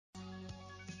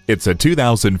It's a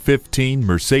 2015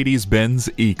 Mercedes-Benz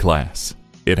E-Class.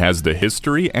 It has the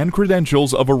history and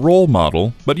credentials of a role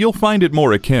model, but you'll find it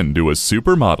more akin to a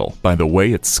supermodel by the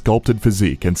way its sculpted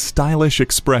physique and stylish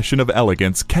expression of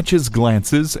elegance catches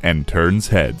glances and turns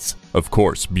heads. Of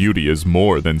course, beauty is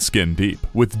more than skin deep,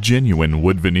 with genuine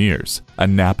wood veneers, a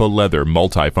Napa leather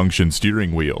multi-function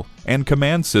steering wheel, and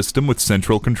command system with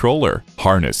central controller.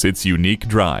 Harness its unique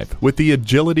drive with the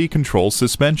agility control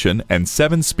suspension and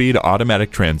 7-speed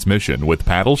automatic transmission with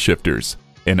paddle shifters.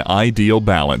 An ideal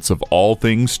balance of all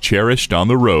things cherished on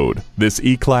the road, this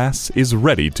E-Class is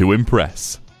ready to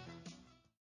impress.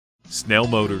 Snell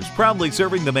Motors, proudly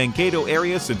serving the Mankato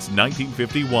area since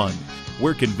 1951.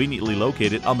 We're conveniently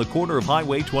located on the corner of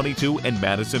Highway 22 and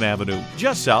Madison Avenue,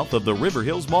 just south of the River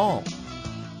Hills Mall.